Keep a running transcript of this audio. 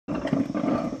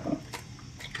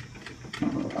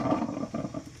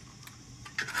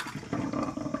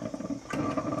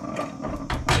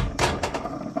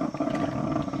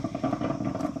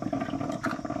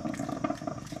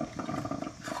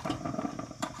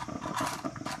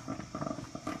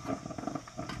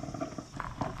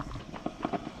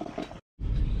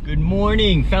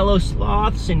morning, fellow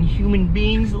sloths and human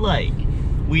beings alike.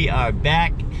 We are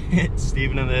back at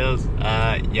Stephen on the Hills.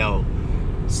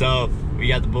 So we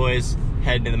got the boys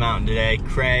heading to the mountain today.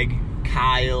 Craig,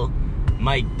 Kyle,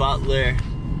 Mike Butler,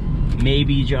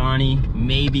 maybe Johnny,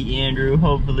 maybe Andrew,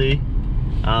 hopefully.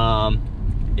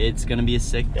 It's gonna be a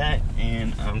sick day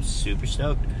and I'm super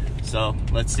stoked. So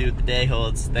let's see what the day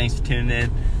holds. Thanks for tuning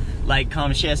in. Like,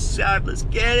 comment, share, subscribe. Let's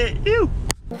get it. Woo!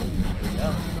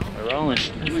 We're rolling.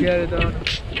 Let's get it done.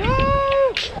 Woo!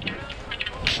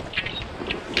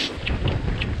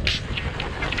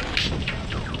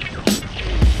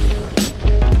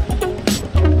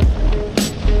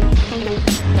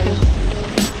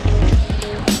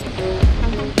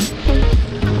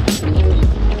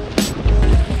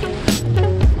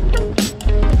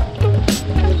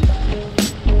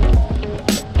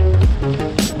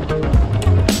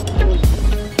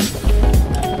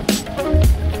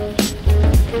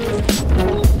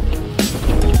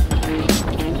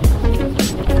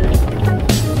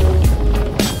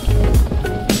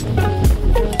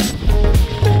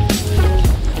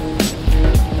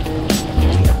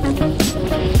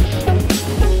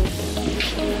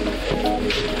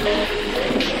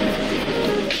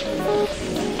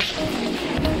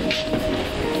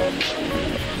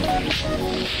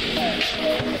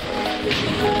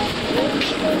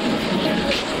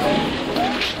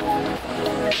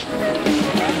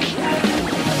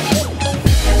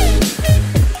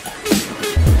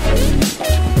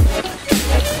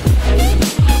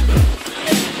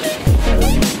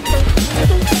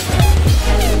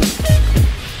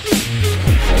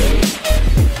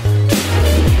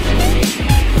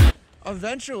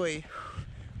 Eventually,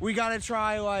 we gotta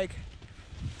try like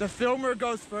the filmer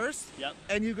goes first. Yep.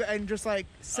 And just like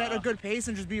set a good pace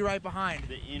and just be right behind.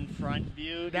 The in front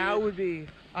view. Dude. That would be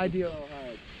ideal. So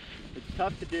hard. It's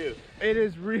tough to do. It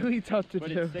is really tough to do.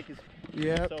 But it's sick as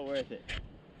so worth it.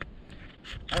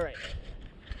 All right.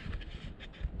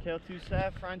 Tail 2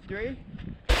 set, front 3.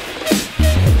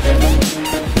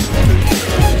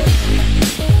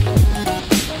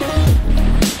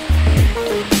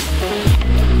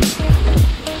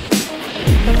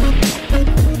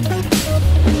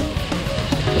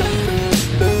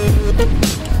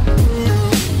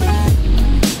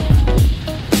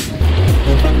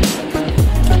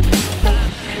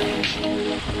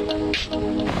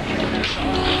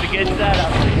 Good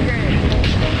setup.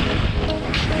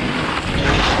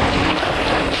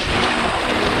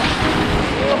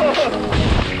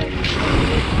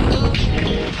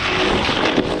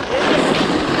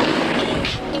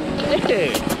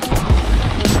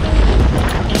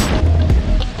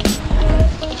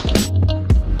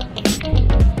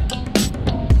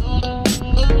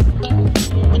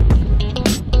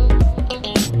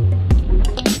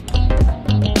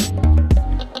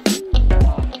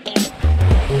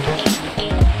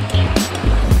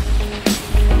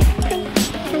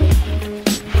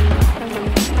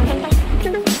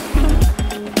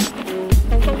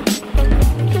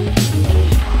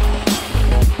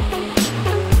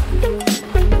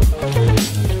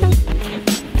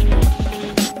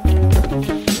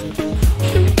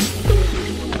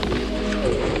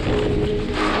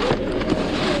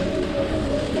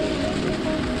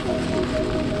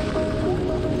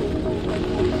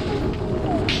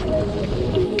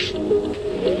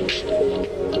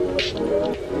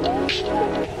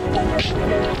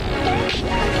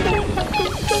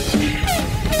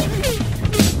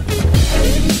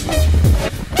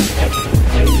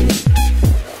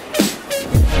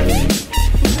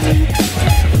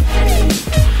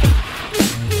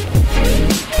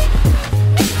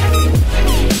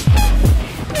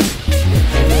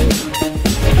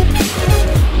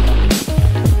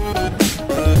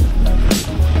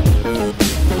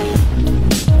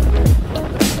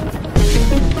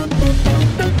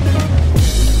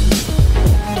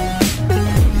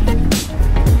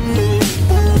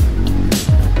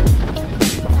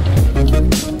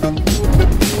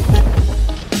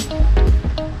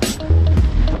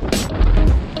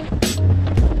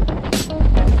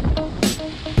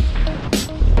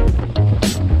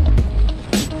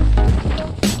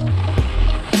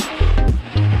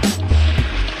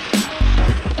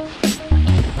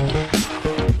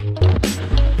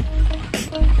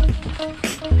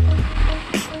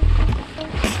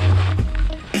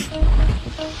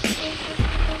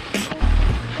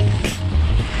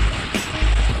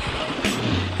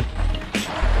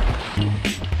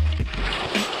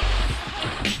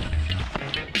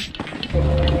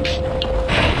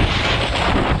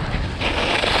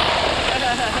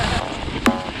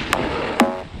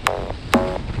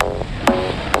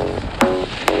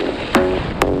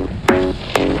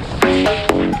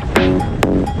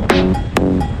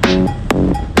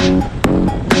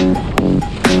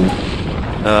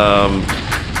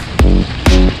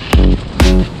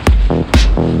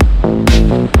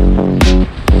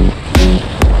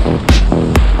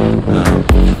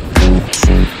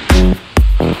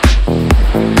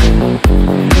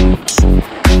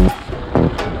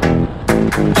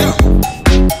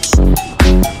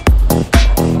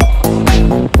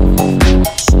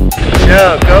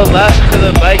 go left to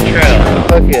the bike trail.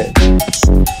 Look it.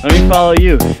 Let me follow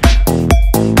you.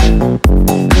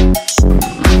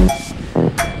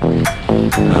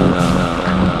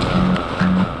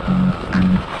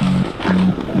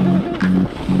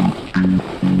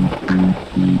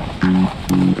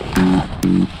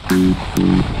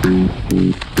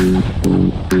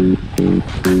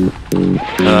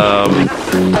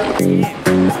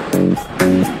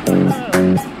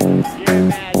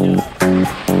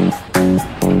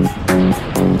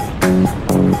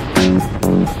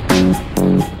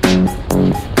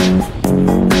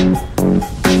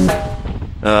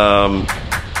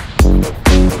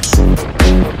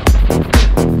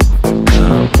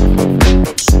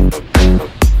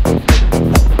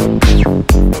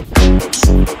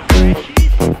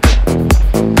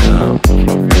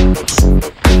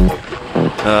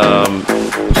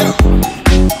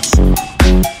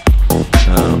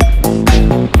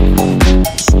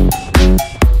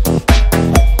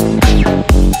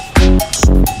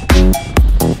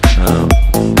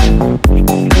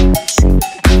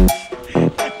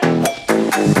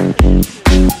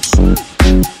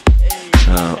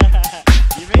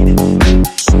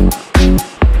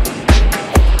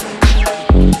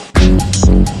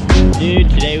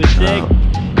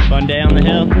 Fun day on the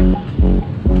hill.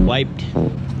 Wiped.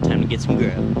 Time to get some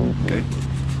grub. Okay.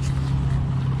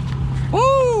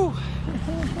 Woo!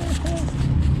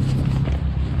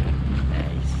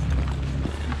 Nice.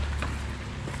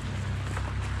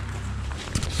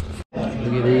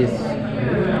 Look at these.